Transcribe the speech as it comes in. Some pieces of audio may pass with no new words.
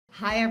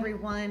Hi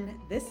everyone,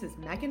 this is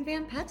Megan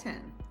Van Petten.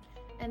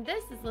 And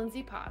this is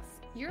Lindsay Poss.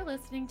 You're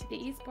listening to the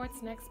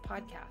Esports Next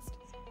podcast.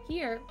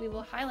 Here, we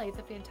will highlight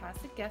the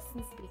fantastic guests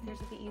and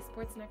speakers of the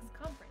Esports Next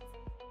conference.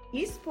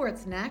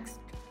 Esports Next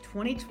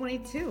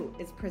 2022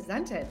 is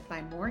presented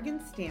by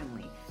Morgan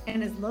Stanley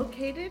and is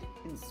located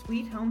in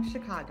Sweet Home,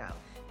 Chicago.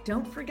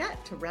 Don't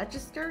forget to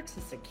register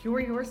to secure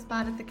your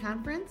spot at the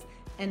conference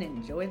and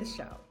enjoy the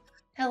show.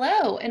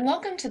 Hello, and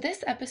welcome to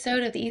this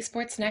episode of the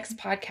Esports Next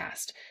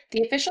podcast,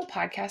 the official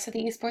podcast of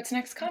the Esports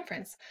Next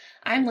conference.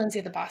 I'm Lindsay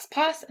the Boss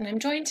Poss, and I'm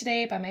joined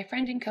today by my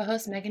friend and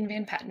co-host Megan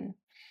Van Petten.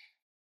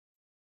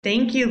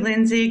 Thank you,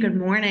 Lindsay. Good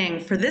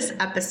morning. For this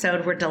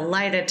episode, we're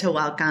delighted to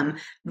welcome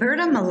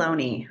Verta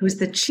Maloney, who's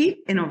the Chief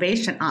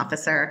Innovation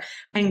Officer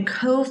and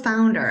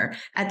co-founder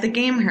at the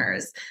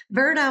Gamers.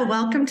 Verta,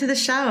 welcome to the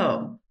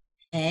show.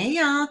 Hey,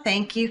 y'all.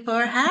 Thank you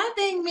for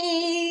having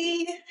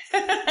me.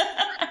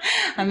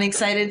 I'm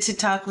excited to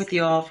talk with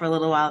you all for a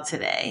little while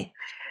today.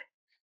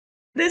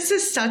 This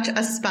is such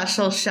a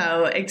special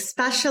show,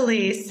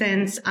 especially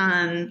since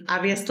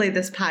obviously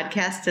this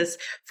podcast is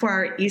for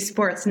our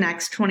Esports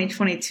Next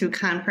 2022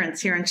 conference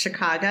here in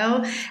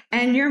Chicago.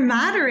 And you're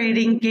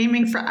moderating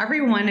Gaming for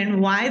Everyone. And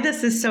why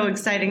this is so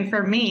exciting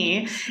for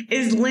me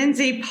is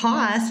Lindsay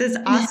Poss is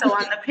also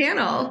on the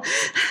panel.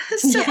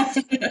 So what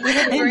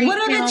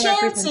are the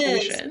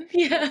chances?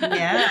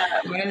 Yeah,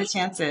 what are the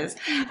chances?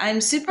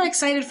 I'm super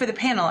excited for the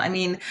panel. I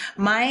mean,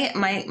 my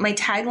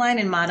tagline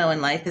and motto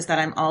in life is that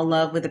I'm all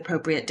love with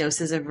appropriate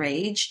doses of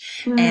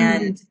rage.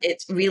 And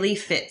it really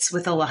fits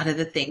with a lot of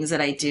the things that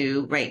I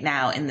do right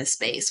now in this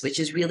space, which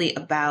is really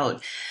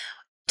about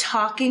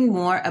talking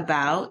more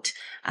about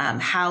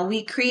how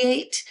we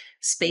create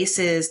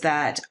spaces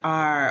that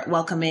are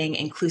welcoming,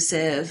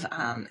 inclusive,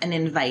 and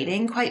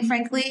inviting, quite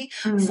frankly,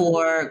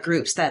 for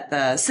groups that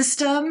the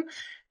system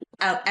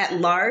at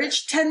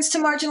large tends to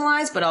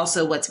marginalize, but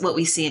also what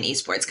we see in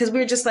esports, because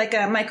we're just like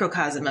a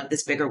microcosm of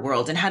this bigger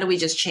world. And how do we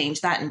just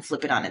change that and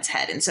flip it on its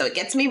head? And so it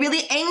gets me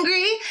really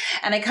angry,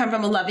 and I come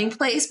from a loving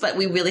place, but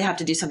we really have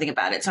to do something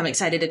about it. So I'm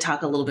excited to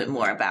talk a little bit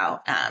more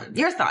about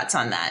your thoughts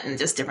on that and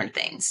just different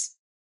things.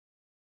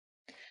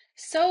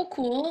 So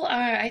cool.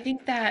 I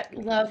think that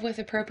love with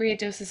appropriate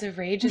doses of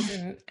rage is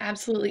an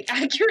absolutely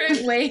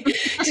accurate way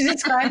to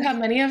describe how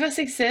many of us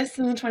exist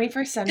in the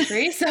 21st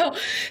century. So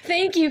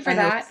thank you for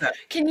that. So.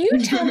 Can you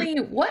tell me,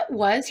 what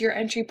was your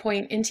entry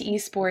point into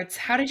esports?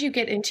 How did you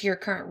get into your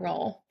current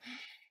role?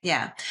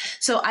 Yeah.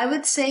 So I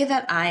would say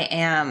that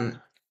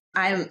I'm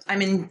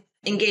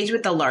engaged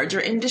with the larger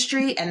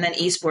industry, and then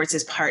esports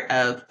is part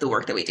of the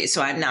work that we do.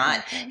 So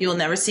you will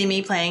never see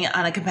me playing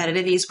on a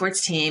competitive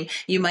esports team.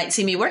 You might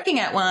see me working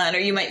at one, or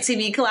you might see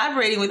me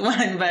collaborating with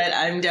one, but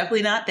I'm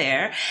definitely not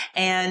there.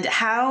 And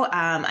how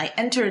I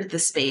entered the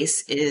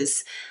space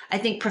is, I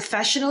think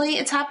professionally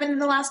it's happened in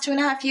the last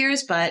 2.5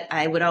 years, but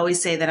I would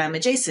always say that I'm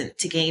adjacent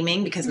to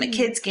gaming because my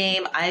kids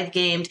game, I've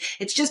gamed.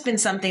 It's just been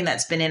something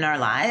that's been in our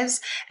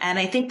lives. And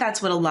I think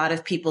that's what a lot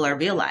of people are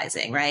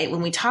realizing, right?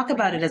 When we talk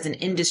about it as an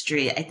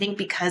industry, I think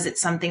because it's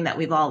something that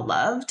we've all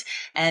loved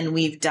and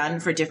we've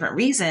done for different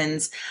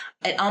reasons,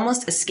 it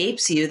almost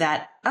escapes you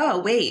that, oh,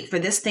 wait, for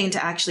this thing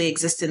to actually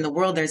exist in the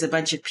world, there's a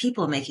bunch of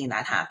people making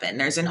that happen.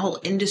 There's a whole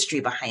industry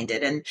behind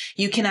it, and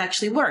you can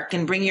actually work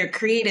and bring your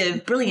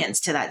creative brilliance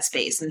to that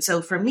space. And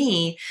so for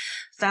me,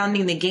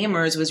 founding the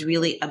Gamers was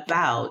really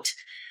about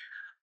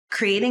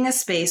creating a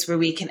space where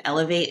we can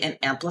elevate and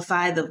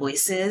amplify the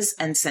voices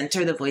and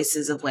center the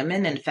voices of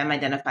women and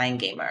femme-identifying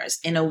gamers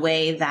in a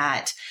way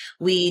that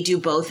we do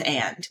both.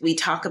 And we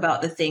talk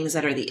about the things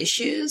that are the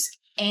issues,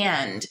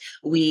 and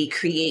we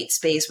create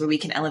space where we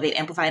can elevate,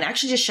 amplify, and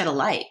actually just shed a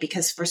light.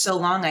 Because for so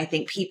long, I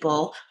think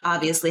people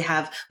obviously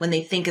have, when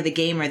they think of the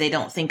gamer, they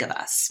don't think of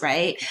us,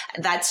 right?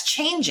 That's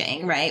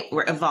changing, right?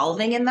 We're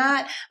evolving in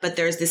that, but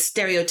there's this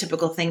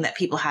stereotypical thing that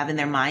people have in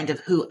their mind of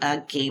who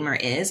a gamer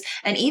is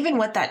and even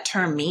what that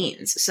term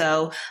means.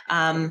 So,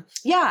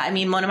 I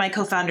mean, one of my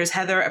co-founders,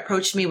 Heather,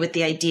 approached me with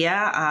the idea,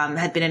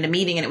 had been in a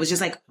meeting, and it was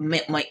just like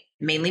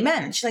mainly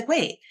men. She's like,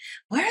 wait,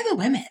 where are the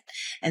women?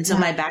 And so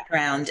my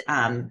background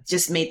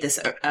just made this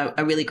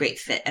a really great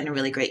fit and a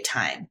really great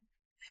time.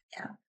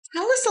 Yeah.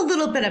 Tell us a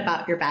little bit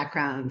about your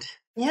background.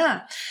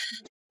 Yeah.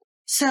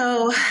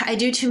 So I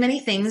do too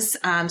many things. So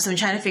I'm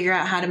trying to figure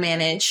out how to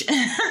manage,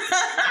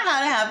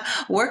 how to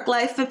have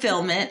work-life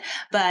fulfillment.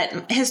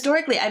 But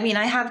historically, I mean,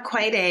 I have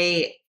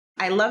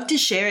I love to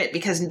share it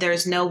because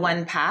there's no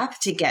one path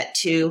to get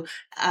to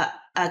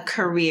a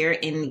career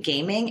in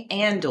gaming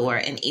and or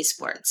in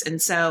esports.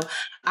 And so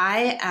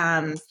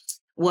I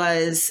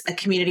was a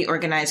community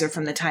organizer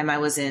from the time I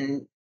was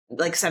in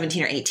like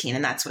 17 or 18.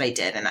 And that's what I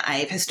did. And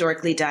I've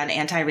historically done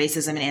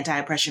anti-racism and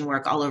anti-oppression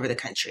work all over the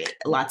country,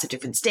 lots of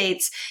different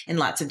states in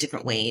lots of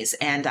different ways.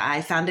 And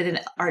I founded an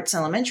arts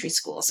elementary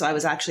school. So I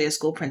was actually a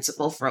school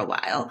principal for a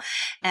while.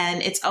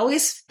 And it's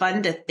always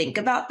fun to think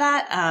about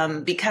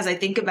that because I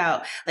think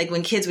about like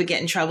when kids would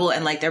get in trouble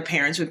and like their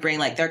parents would bring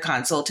like their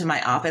console to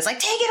my office, like,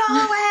 take it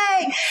all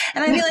away.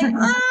 And I'd be like,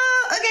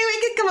 oh, okay,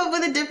 we could come up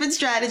with a different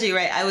strategy,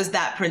 right? I was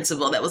that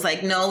principal that was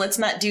like, no, let's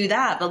not do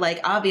that. But like,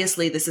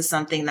 obviously this is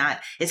something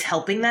that is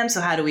helping them. So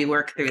how do we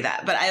work through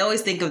that? But I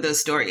always think of those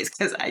stories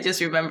because I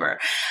just remember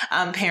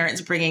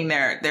parents bringing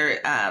their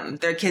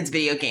kids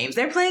video games.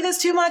 They're playing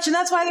this too much and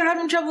that's why they're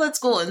having trouble at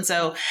school. And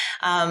so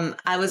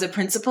I was a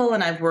principal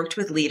and I've worked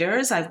with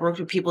leaders. I've worked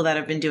with people that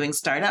have been doing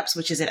startups,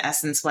 which is in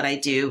essence what I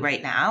do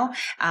right now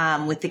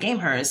with the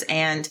Gamers.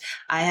 And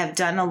I have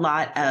done a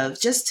lot of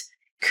just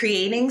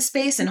creating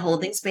space and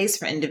holding space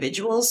for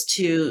individuals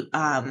to,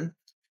 I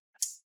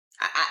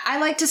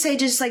like to say,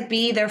 just like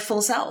be their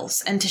full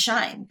selves and to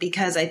shine,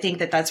 because I think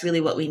that that's really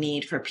what we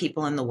need for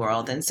people in the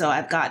world. And so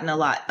I've gotten a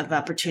lot of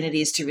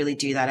opportunities to really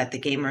do that at the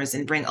Gamers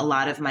and bring a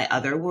lot of my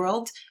other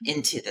world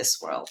into this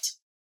world.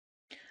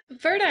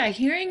 Verta,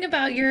 hearing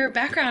about your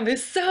background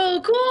is so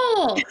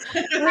cool.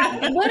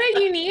 Like, what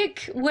a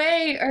unique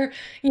way, or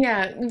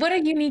what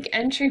a unique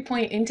entry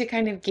point into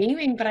kind of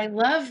gaming. But I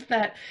love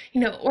that,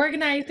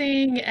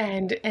 organizing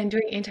and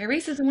doing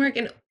anti-racism work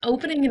and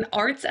opening an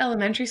arts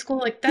elementary school.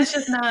 Like that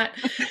is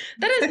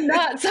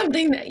not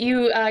something that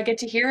you get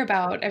to hear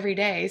about every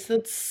day. So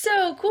it's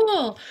so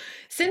cool.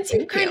 Since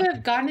you've kind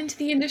of gotten into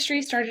the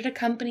industry, started a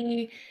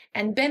company,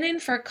 and been in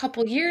for a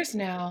couple years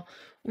now,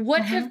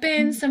 what have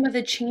been some of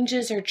the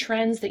changes or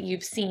trends that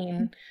you've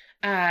seen?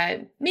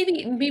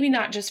 Maybe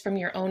not just from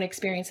your own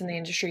experience in the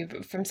industry,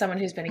 but from someone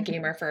who's been a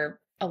gamer for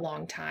a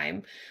long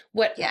time.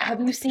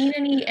 Have you seen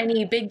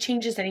any big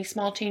changes, any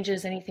small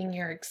changes, anything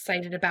you're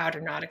excited about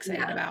or not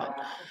excited about?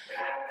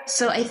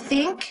 So I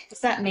think,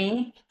 is that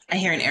me? I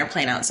hear an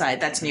airplane outside.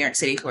 That's New York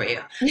City for you.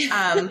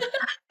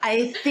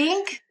 I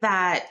think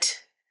that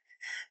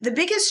the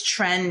biggest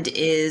trend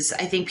is,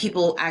 I think,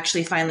 people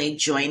actually finally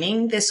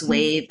joining this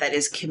wave that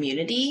is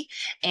community.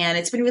 And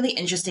it's been really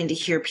interesting to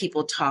hear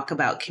people talk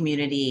about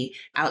community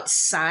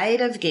outside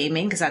of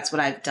gaming, because that's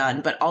what I've done,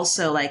 but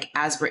also like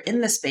as we're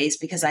in the space,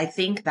 because I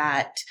think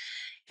that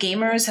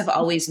gamers have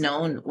always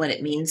known what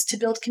it means to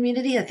build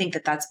community. I think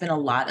that that's been a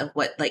lot of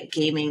what like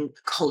gaming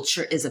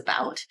culture is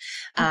about.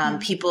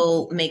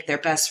 People make their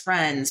best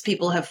friends.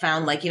 People have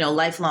found like,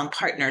 lifelong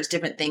partners,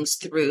 different things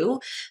through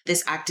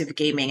this active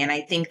gaming. And I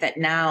think that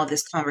now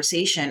this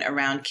conversation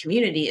around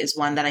community is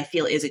one that I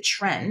feel is a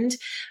trend.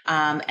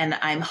 And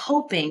I'm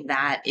hoping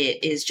that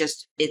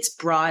it's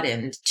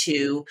broadened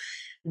to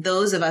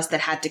those of us that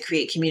had to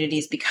create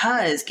communities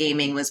because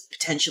gaming was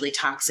potentially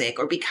toxic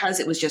or because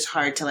it was just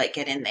hard to like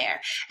get in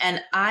there.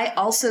 And I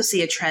also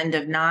see a trend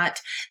of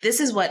this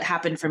is what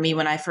happened for me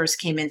when I first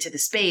came into the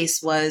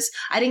space was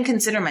I didn't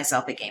consider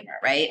myself a gamer.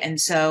 Right.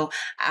 And so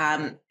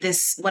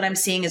what I'm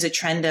seeing is a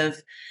trend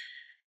of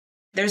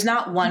there's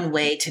not one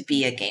way to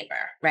be a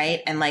gamer,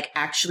 right? And like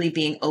actually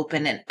being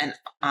open and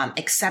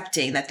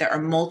accepting that there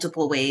are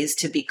multiple ways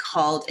to be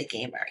called a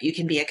gamer. You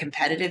can be a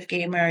competitive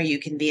gamer. You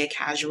can be a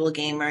casual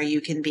gamer. You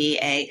can be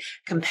a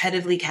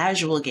competitively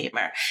casual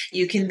gamer.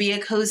 You can be a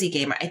cozy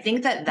gamer. I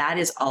think that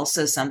is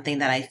also something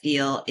that I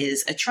feel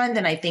is a trend.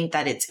 And I think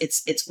that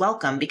it's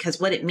welcome, because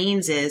what it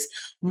means is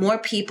more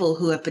people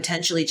who have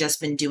potentially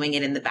just been doing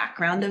it in the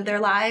background of their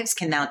lives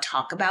can now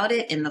talk about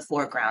it in the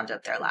foreground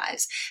of their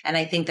lives. And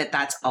I think that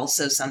that's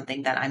also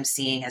something that I'm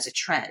seeing as a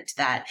trend,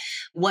 that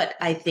what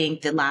I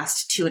think the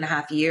last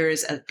 2.5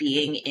 years of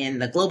being in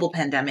the global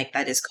pandemic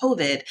that is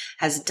COVID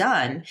has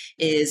done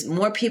is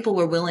more people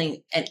were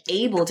willing and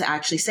able to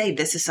actually say,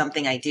 this is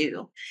something I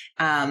do.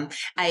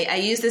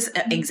 I use this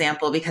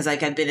example because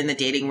like I've been in the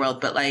dating world,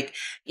 but like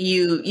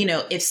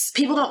if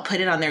people don't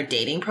put it on their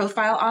dating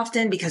profile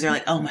often because they're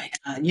like, oh my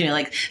God,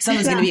 like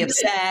someone's going to be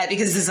upset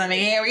because this is something,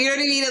 you know what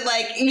I mean?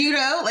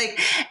 And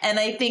and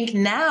I think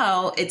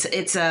now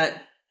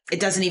it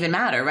doesn't even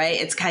matter,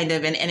 right? It's kind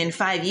of, and in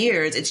 5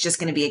 years, it's just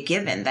going to be a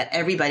given that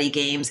everybody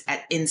games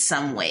in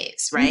some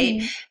ways,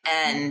 right?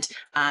 And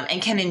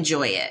can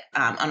enjoy it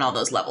on all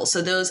those levels. So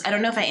I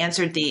don't know if I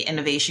answered the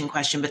innovation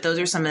question, but those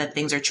are some of the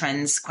things, or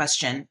trends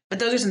question, but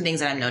those are some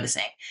things that I'm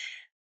noticing.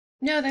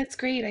 No, that's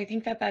great. I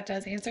think that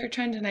does answer a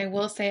trend. And I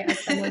will say, as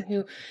someone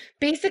who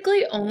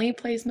basically only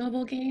plays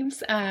mobile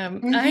games,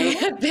 I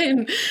have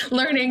been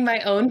learning my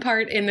own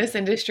part in this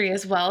industry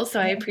as well. So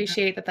I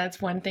appreciate that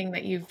that's one thing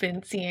that you've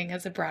been seeing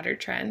as a broader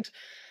trend.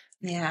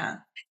 Yeah.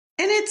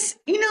 And it's,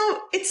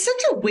 it's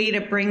such a way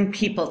to bring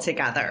people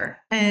together.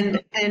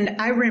 And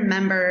I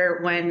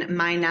remember when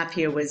my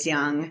nephew was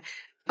young,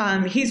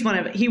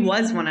 he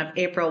was one of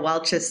April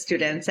Welch's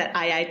students at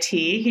IIT.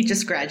 He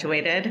just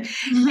graduated.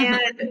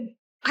 And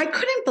I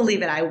couldn't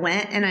believe it. I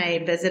went and I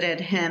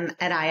visited him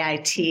at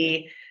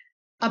IIT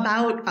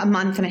about a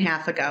month and a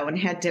half ago and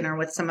had dinner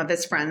with some of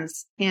his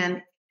friends.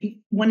 And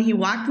when he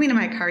walked me to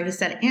my car, he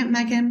said, Aunt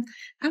Megan,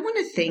 I want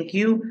to thank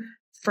you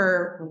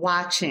for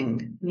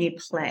watching me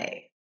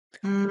play.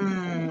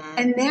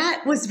 And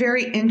that was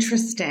very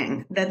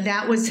interesting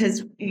that was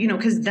his,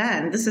 because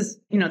then this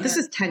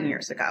is 10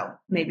 years ago,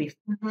 maybe.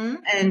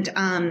 And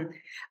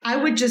I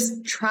would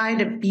just try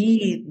to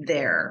be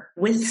there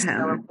with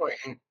him. So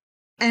important.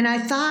 And I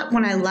thought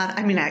when I left,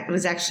 I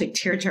was actually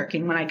tear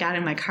jerking when I got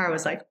in my car. I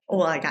was like,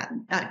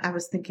 I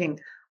was thinking,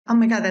 Oh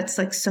my God, that's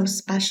like so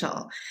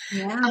special.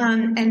 Yeah.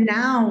 And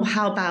now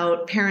how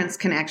about parents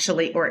can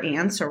actually, or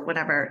aunts or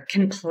whatever,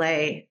 can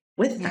play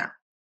with them?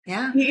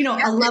 Yeah.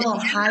 A level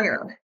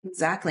higher.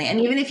 Exactly.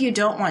 And even if you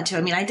don't want to,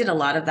 I mean, I did a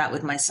lot of that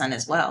with my son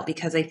as well,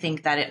 because I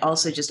think that it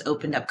also just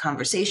opened up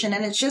conversation,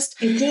 and it's just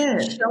It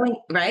did. showing,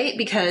 right?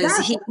 Because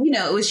Yeah. he,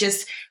 it was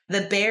just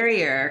the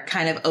barrier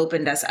kind of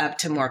opened us up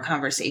to more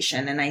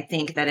conversation. And I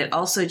think that it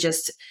also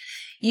just,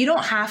 you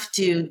don't have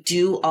to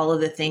do all of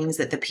the things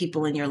that the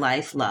people in your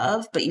life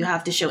love, but you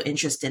have to show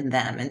interest in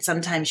them. And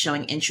sometimes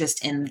showing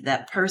interest in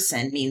that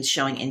person means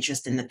showing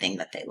interest in the thing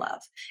that they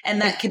love.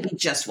 And that could be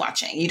just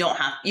watching. You don't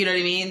have, you know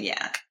what I mean?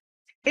 Yeah.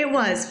 It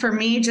was for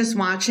me just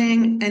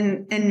watching,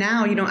 and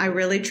now, I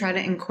really try to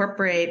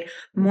incorporate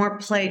more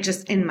play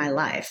just in my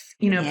life.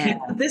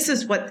 This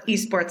is what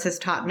esports has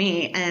taught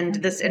me, and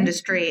this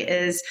industry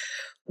is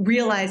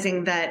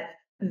realizing that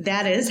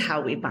is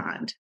how we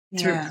bond.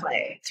 Through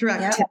play, through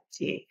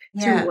activity,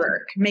 through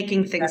work,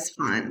 making things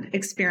fun,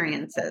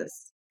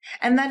 experiences.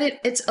 And that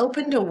it's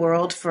opened a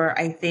world for,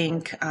 I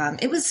think,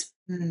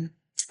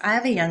 I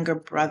have a younger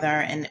brother,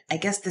 and I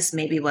guess this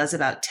maybe was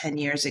about 10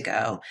 years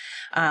ago.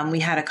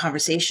 We had a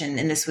conversation,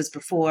 and this was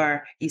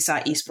before you saw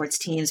esports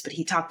teams, but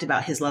he talked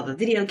about his love of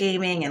video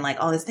gaming and like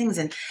all these things,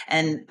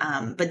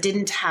 but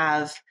didn't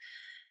have,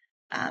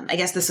 I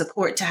guess, the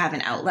support to have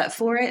an outlet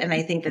for it. And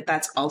I think that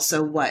that's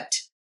also what,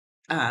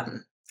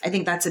 I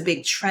think that's a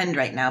big trend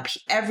right now.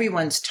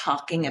 Everyone's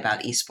talking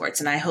about esports.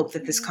 And I hope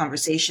that this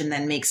conversation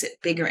then makes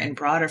it bigger and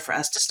broader for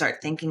us to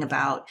start thinking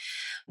about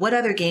what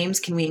other games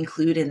can we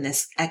include in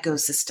this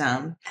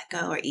ecosystem?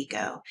 Echo or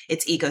eco?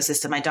 It's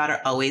ecosystem. My daughter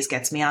always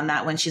gets me on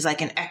that one. She's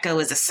like, an echo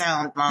is a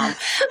sound, Mom.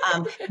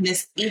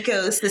 This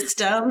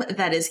ecosystem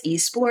that is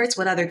esports,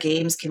 what other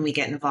games can we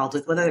get involved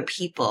with? What other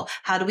people?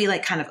 How do we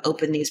like kind of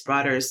open these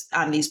borders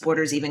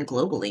even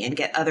globally, and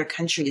get other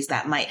countries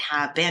that might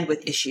have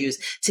bandwidth issues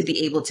to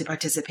be able to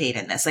participate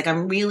in this? Like,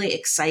 I'm really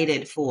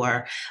excited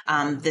for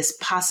this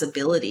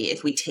possibility,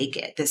 if we take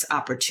it, this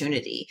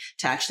opportunity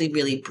to actually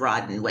really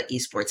broaden what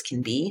esports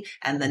can be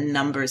and the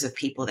numbers of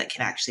people that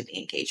can actually be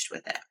engaged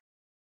with it.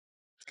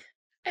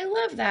 I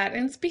love that.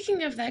 And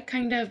speaking of that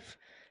kind of,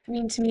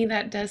 to me,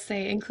 that does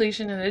say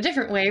inclusion in a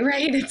different way,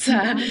 right? It's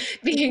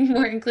being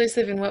more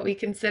inclusive in what we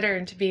consider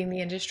into being the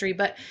industry.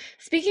 But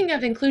speaking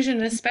of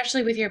inclusion,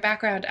 especially with your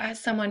background as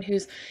someone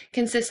who's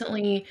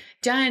consistently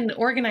done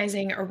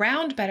organizing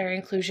around better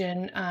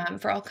inclusion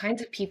for all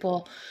kinds of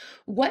people,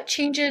 what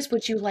changes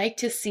would you like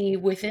to see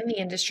within the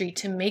industry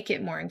to make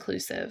it more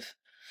inclusive?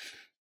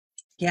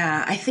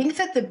 Yeah, I think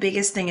that the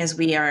biggest thing is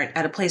we are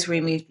at a place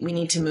where we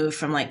need to move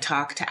from like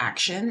talk to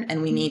action,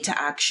 and we need to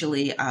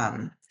actually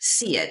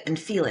see it and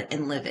feel it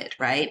and live it,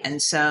 right?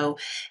 And so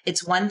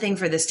it's one thing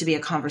for this to be a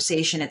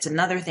conversation. It's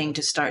another thing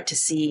to start to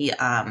see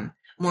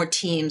more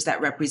teams that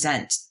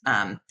represent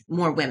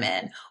more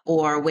women,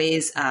 or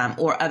ways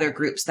or other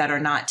groups that are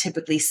not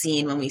typically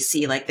seen when we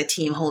see like the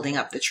team holding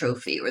up the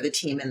trophy or the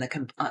team in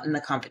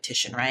the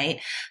competition, right?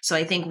 So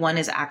I think one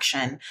is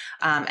action,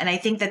 and I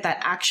think that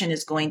action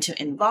is going to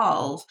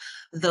involve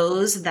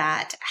those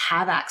that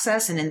have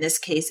access, and in this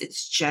case,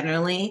 it's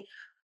generally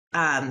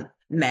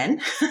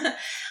men,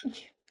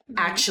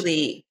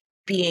 actually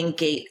being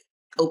gate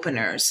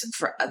openers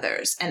for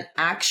others, and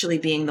actually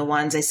being the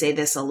ones, I say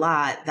this a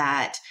lot,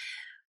 that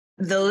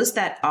those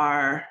that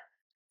are,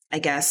 I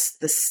guess,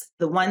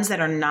 the ones that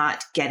are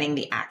not getting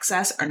the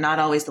access are not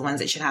always the ones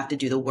that should have to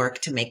do the work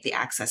to make the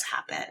access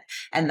happen.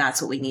 And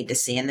that's what we need to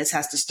see. And this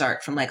has to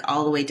start from like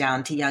all the way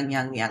down to young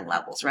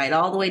levels, right?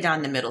 All the way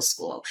down to middle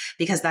school,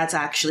 because that's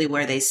actually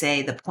where they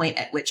say the point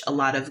at which a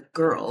lot of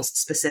girls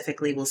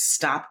specifically will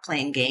stop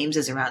playing games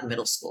is around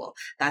middle school.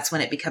 That's when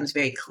it becomes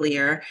very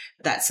clear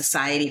that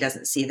society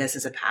doesn't see this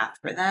as a path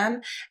for them.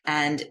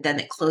 And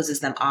then it closes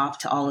them off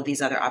to all of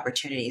these other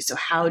opportunities. So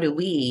how do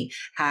we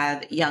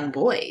have young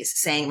boys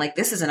saying, like,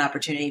 this is an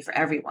opportunity for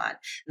everyone?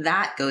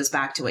 That goes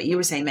back to what you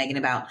were saying, Megan,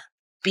 about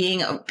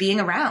being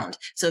around.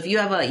 So if you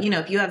have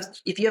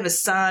if you have a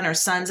son or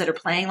sons that are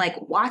playing,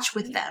 like, watch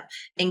with them,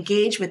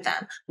 engage with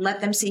them, let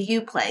them see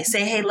you play,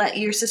 say, hey, let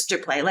your sister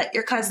play, let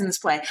your cousins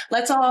play,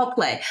 let's all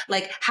play.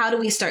 Like, how do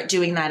we start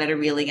doing that at a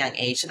really young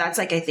age? So that's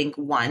like, I think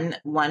one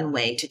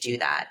way to do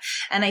that.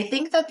 And I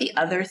think that the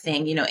other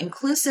thing,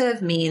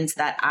 inclusive means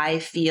that I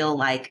feel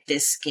like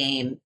this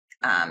game,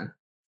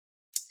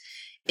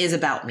 is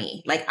about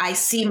me. Like, I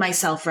see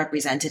myself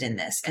represented in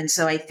this. And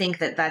so I think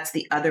that that's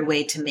the other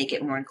way to make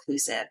it more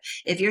inclusive.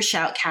 If you're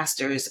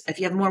shoutcasters, if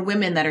you have more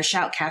women that are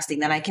shoutcasting,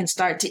 then I can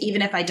start to,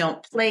 even if I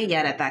don't play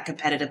yet at that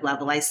competitive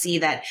level, I see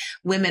that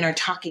women are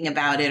talking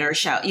about it or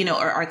shout,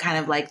 or are kind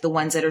of like the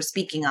ones that are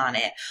speaking on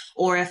it.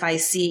 Or if I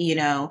see,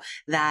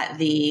 that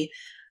the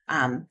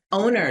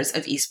owners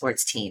of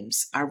esports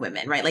teams are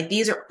women, right? Like,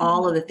 these are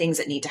all of the things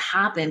that need to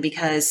happen,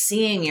 because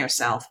seeing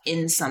yourself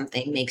in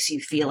something makes you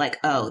feel like,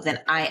 oh,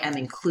 then I am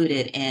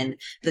included in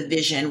the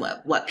vision,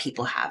 what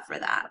people have for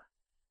that.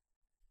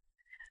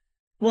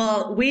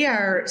 Well, we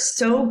are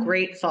so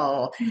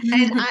grateful.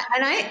 And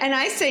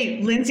I say,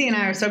 Lindsay and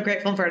I are so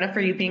grateful, Verta, for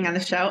you being on the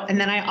show.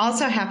 And then I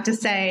also have to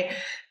say,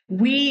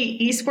 we,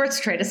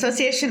 Esports Trade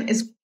Association,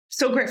 is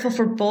so grateful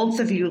for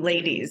both of you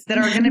ladies that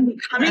are going to be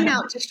coming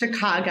out to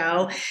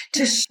Chicago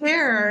to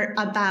share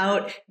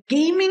about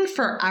gaming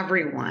for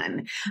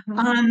everyone.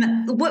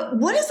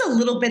 What is a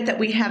little bit that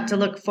we have to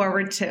look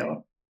forward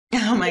to?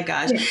 Oh my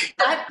gosh.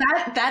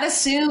 That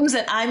assumes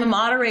that I'm a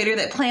moderator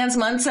that plans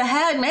months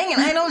ahead. Megan,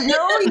 I don't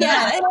know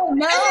yet. I don't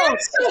know.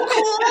 That's so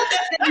cool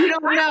that you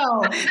don't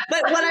know.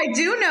 But what I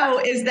do know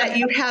is that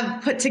you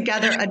have put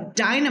together a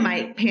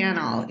dynamite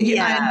panel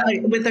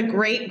with a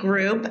great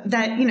group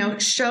that,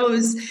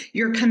 shows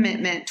your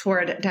commitment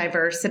toward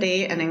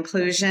diversity and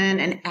inclusion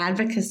and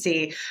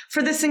advocacy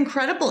for this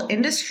incredible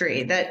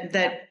industry that,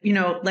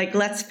 like,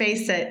 let's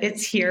face it,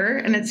 it's here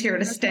and it's here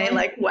to stay,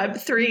 like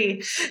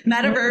Web3,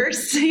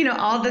 metaverse,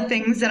 all the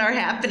things that are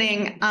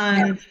happening.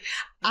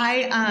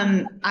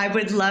 I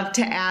would love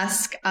to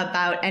ask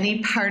about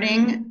any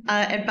parting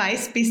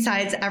advice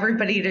besides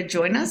everybody to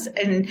join us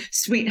in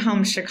Sweet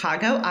Home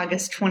Chicago,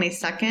 August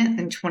 22nd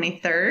and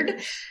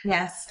 23rd.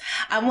 Yes.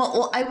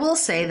 Well, I will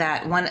say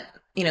that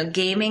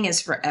gaming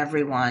is for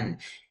everyone.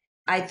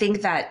 I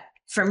think that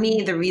for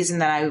me, the reason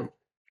that I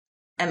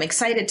am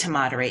excited to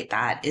moderate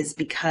that is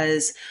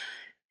because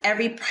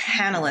every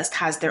panelist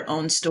has their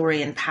own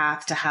story and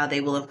path to how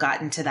they will have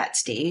gotten to that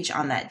stage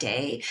on that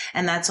day.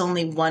 And that's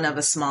only one of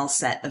a small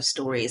set of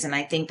stories. And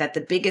I think that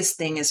the biggest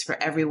thing is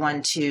for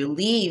everyone to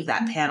leave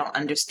that panel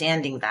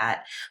understanding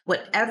that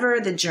whatever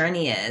the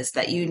journey is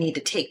that you need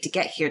to take to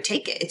get here,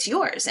 take it. It's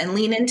yours, and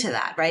lean into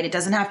that, right? It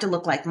doesn't have to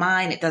look like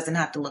mine. It doesn't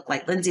have to look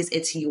like Lindsay's.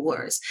 It's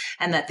yours.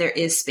 And that there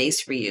is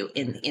space for you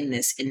in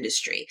this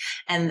industry.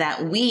 And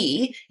that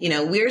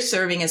we're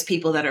serving as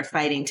people that are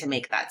fighting to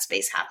make that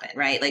space happen,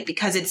 right? Like,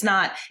 because it's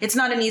not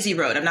an easy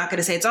road. I'm not going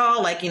to say it's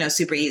all like,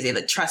 super easy.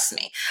 Like, trust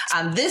me.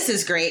 This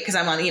is great because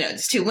I'm on,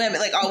 it's two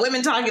women, like all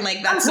women talking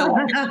like that. So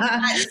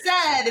that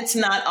said, it's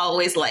not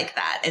always like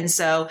that. And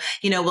so,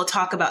 we'll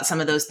talk about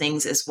some of those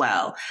things as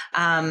well.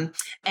 And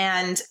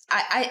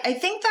I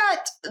think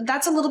that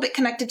that's a little bit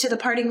connected to the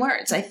parting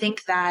words. I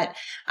think that,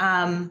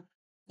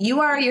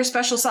 you are your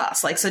special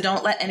sauce. Like, so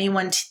don't let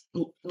anyone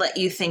let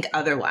you think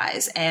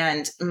otherwise.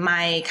 And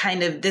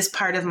this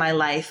part of my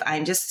life,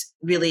 I'm just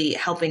really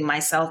helping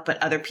myself,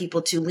 but other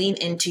people to lean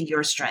into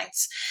your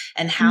strengths.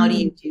 And how do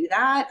you do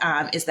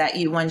that? Is that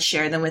you,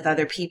 share them with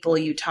other people,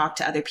 you talk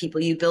to other people,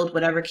 you build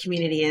whatever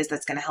community is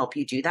that's going to help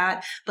you do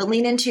that. But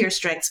lean into your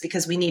strengths,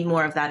 because we need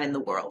more of that in the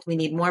world. We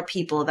need more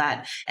people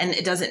that, and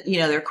it doesn't,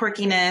 their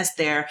quirkiness,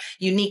 their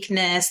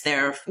uniqueness,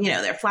 their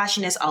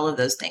flashiness, all of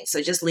those things.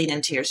 So just lean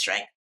into your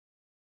strength.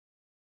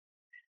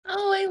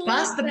 Oh, I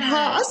love the that.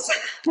 pause.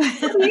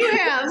 You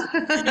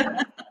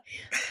have.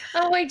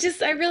 Oh, I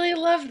really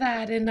love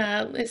that. And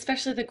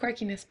especially the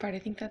quirkiness part. I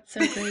think that's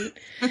so great.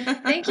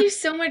 Thank you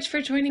so much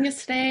for joining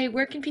us today.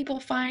 Where can people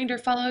find or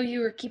follow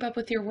you or keep up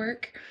with your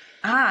work?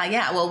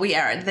 Yeah. Well, we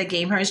are the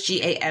Gamehers,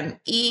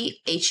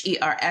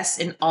 GAMEHERS,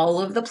 in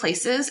all of the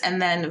places. And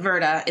then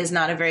Verta is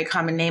not a very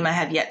common name. I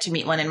have yet to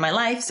meet one in my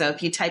life. So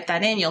if you type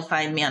that in, you'll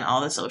find me on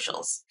all the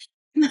socials.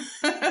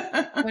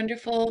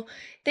 Wonderful.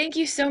 Thank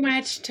you so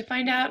much. To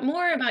find out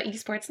more about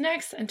Esports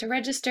Next and to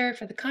register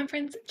for the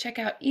conference, check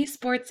out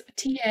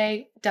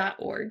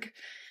esportsta.org.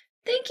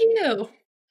 Thank you.